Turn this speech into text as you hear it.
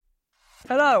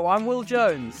Hello, I'm Will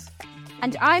Jones.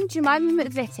 And I'm Jemima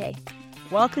McVitie.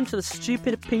 Welcome to the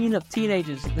Stupid Opinion of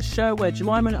Teenagers, the show where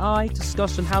Jemima and I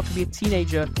discuss on how to be a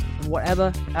teenager and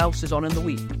whatever else is on in the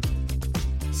week.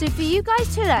 So for you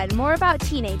guys to learn more about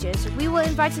teenagers, we will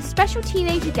invite a special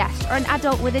teenager guest or an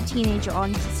adult with a teenager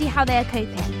on to see how they are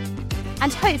coping.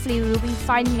 And hopefully we will be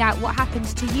finding out what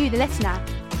happens to you, the listener,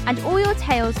 and all your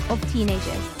tales of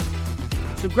teenagers.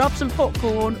 So grab some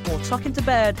popcorn or tuck into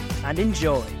bed and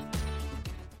enjoy.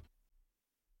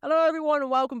 Hello everyone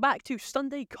and welcome back to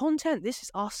Sunday Content. This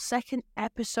is our second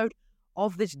episode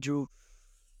of this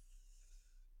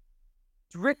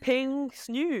dripping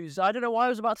snooze. I don't know why I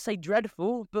was about to say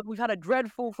dreadful, but we've had a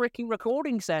dreadful freaking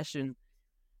recording session.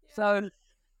 So,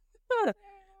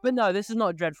 but no, this is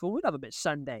not dreadful. We'll have a bit of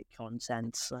Sunday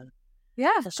content. So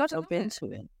Yeah, let's jump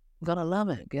into it. Gotta love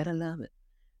it.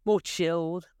 More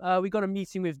chilled. We got a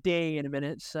meeting with D in a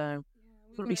minute, so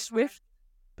it's gonna be swift.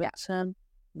 But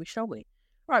we shall be.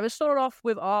 Right, let's start off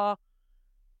with our.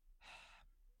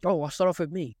 Oh, I'll start off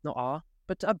with me, not our,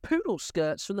 but poodle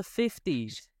skirts from the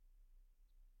 50s.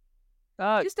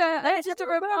 just a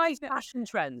revise fashion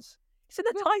trends. It's in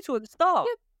the title at the start.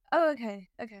 Yeah. Oh, okay.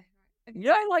 You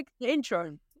know, like the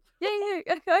intro. Yeah.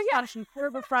 Fashion,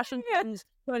 forever fashion trends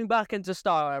coming back into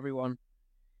style, everyone.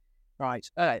 Right,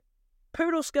 okay.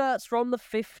 Poodle skirts from the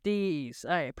 50s.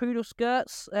 Hey, poodle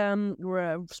skirts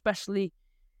were especially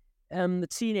the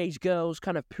teenage girls'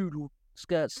 kind of poodle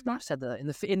skirts. I said that in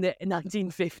the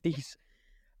 1950s.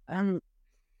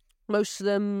 Most of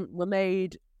them were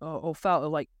made or felt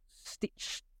like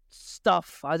stitched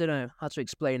stuff. I don't know how to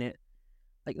explain it.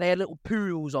 Like they had little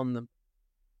poodles on them.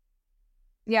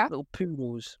 Yeah. Little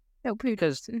poodles.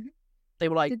 Because they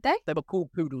were like, did they? They were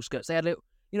called poodle skirts. They had little,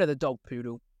 you know, the dog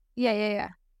poodle. Yeah.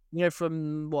 You know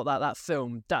from what that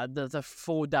film, the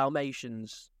 4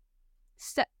 Dalmatians.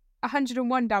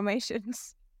 101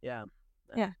 Dalmatians. Yeah.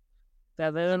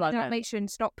 They're like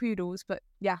Dalmatians, not poodles, but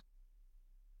yeah.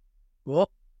 What?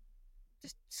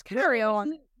 Just carry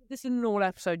on. This is a normal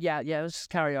episode. Yeah. Let's just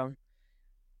carry on.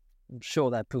 I'm sure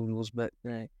they're poodles, but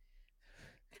you know.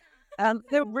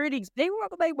 They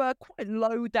were quite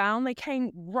low down. They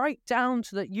came right down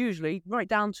to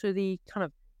the kind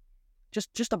of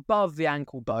just above the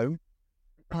ankle bone.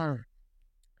 And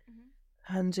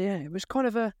yeah, it was kind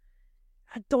of a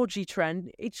dodgy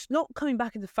trend. It's not coming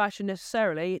back into fashion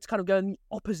necessarily. It's kind of going the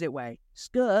opposite way.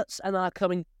 Skirts and are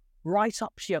coming right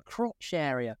up to your crotch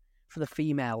area for the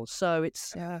females. So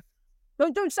it's don't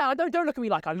look at me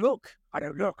like I look. I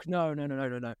don't look. No.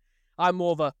 I'm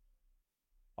more of a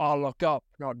I'll look up,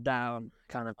 not down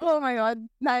kind of. Oh my god,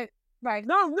 no. Right.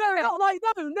 No, not like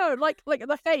no, like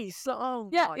the face. Oh,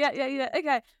 yeah.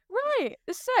 Okay, right.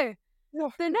 So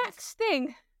the next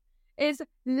thing is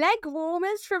leg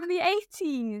warmers from the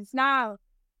 80s. Now,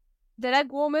 the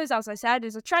leg warmers, as I said,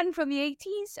 is a trend from the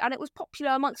 80s, and it was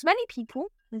popular amongst many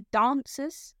people,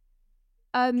 dancers.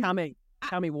 Cammy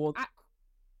wore.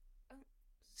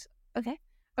 Okay.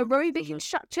 Aerobic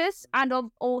instructors, and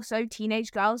also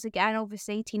teenage girls. Again,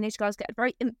 obviously, teenage girls get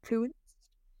very influenced.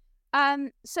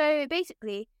 So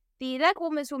basically, the leg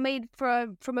warmers were made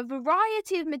from a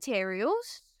variety of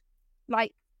materials,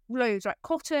 like loads, like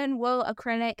cotton, wool,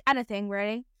 acrylic, anything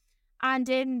really, and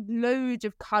in loads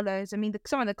of colours. I mean,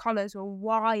 some of the colours were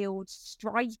wild,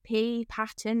 stripy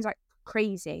patterns, like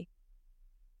crazy.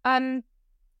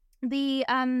 They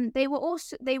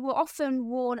were often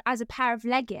worn as a pair of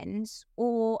leggings,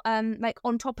 or like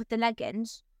on top of the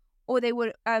leggings, or they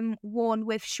were worn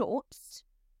with shorts.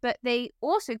 But they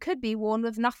also could be worn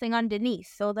with nothing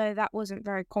underneath, although that wasn't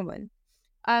very common.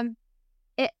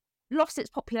 It lost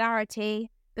its popularity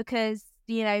because,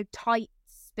 you know,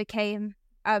 tights became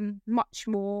much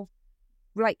more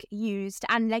like used,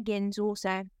 and leggings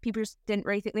also. People just didn't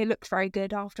really think they looked very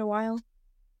good after a while.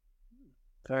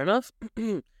 Fair enough.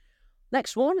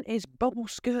 Next one is bubble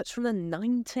skirts from the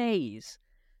 90s.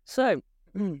 So,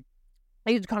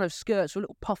 these kind of skirts were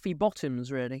little puffy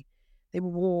bottoms, really. They were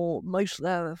wore most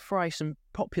for some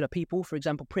popular people. For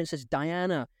example, Princess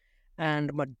Diana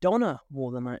and Madonna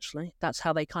wore them, actually. That's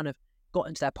how they kind of got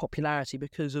into their popularity,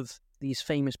 because of these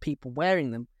famous people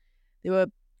wearing them. They were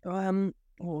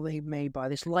they made by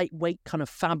this lightweight kind of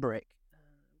fabric,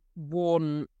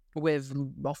 worn with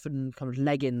often kind of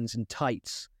leggings and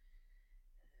tights.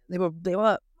 They were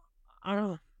I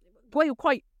don't know,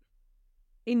 quite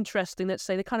interesting. Let's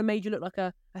say they kind of made you look like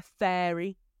a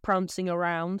fairy prancing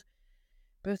around.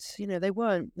 But, you know, they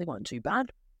weren't too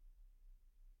bad.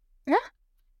 Yeah.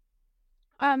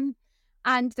 And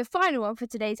the final one for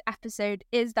today's episode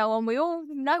is the one we all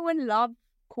know and love,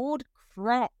 called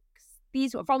Crocs.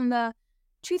 These were from the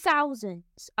 2000s.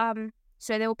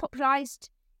 So they were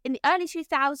popularised in the early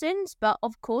 2000s, but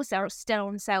of course they're still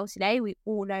on sale today. We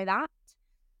all know that.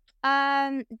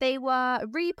 They were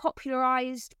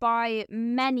repopularised by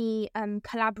many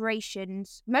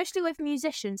collaborations, mostly with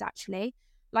musicians actually,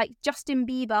 like Justin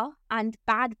Bieber and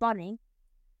Bad Bunny.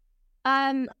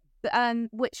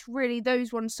 Which really,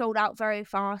 those ones sold out very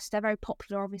fast. They're very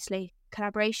popular, obviously,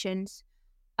 collaborations.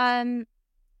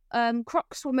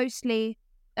 Crocs were mostly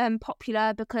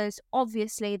popular because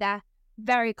obviously they're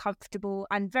very comfortable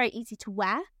and very easy to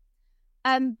wear.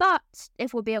 But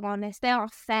if we're being honest, they are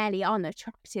fairly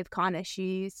unattractive kind of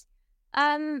shoes.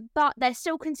 But they're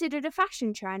still considered a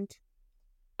fashion trend.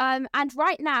 And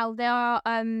right now they are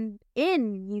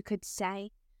you could say.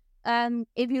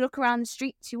 If you look around the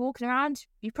streets, you're walking around,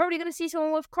 you're probably going to see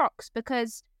someone with Crocs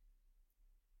because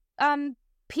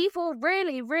people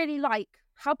really, really like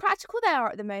how practical they are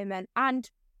at the moment, and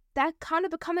they're kind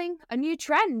of becoming a new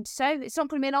trend. So it's not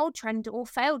going to be an old trend or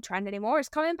failed trend anymore. It's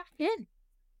coming back in.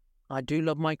 I do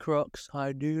love my Crocs.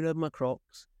 Kind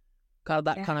of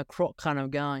that kind of Croc kind of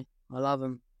guy. I love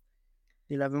them.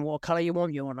 You love them. What colour you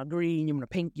want? You want a green? You want a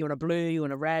pink? You want a blue? You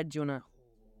want a red? You want a...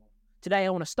 Today I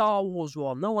want a Star Wars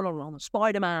one. No, I want a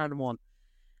Spider-Man one.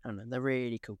 And they're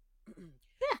really cool.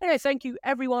 Yeah. Anyway, thank you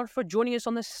everyone for joining us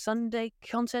on this Sunday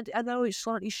content. I know it's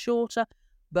slightly shorter,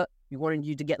 but we wanted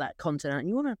you to get that content out. And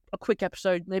you want a quick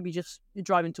episode, maybe just you're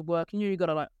driving to work and you've got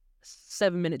a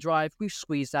 7-minute drive. We've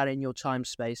squeezed that in your time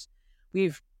space.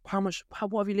 What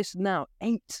have you listened now?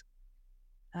 8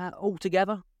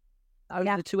 altogether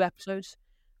over the 2 episodes.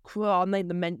 I'll name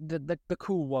the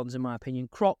cool ones in my opinion.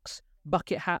 Crocs,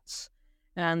 bucket hats,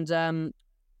 and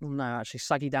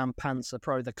saggy down pants are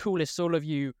probably the coolest. All of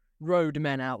you road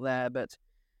men out there, but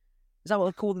is that what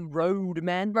they call them? Road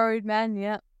men? Road men,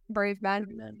 yeah. Brave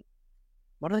men.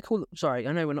 What do they call them? Sorry,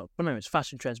 I know it's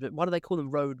fashion trends, but why do they call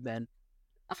them road men?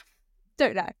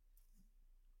 Don't know.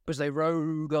 Because they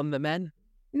rode on the men?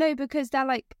 No, because they're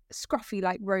like scruffy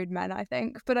like road men, I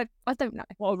think. But I don't know.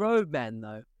 What are road men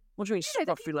though? What do you mean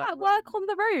scruffy like? That work on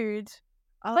the road.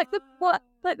 Like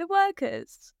the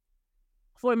workers.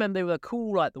 I thought you meant they were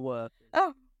cool like the work.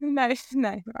 Oh, no,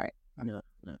 right. No,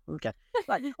 okay.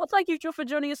 Well, thank you, Joe, for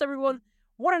joining us, everyone.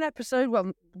 What an episode.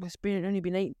 Well, it's only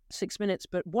been 6 minutes,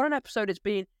 but what an episode it's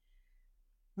been.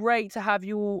 Great to have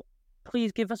you all.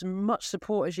 Please give us as much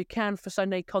support as you can for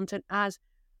Sunday content, as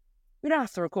we don't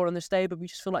have to record on this day, but we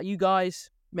just feel like you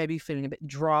guys may be feeling a bit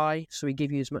dry, so we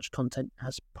give you as much content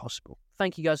as possible.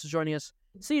 Thank you guys for joining us.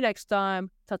 See you next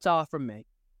time. Ta-ta from me.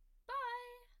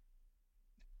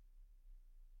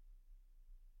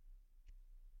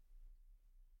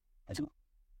 Bye.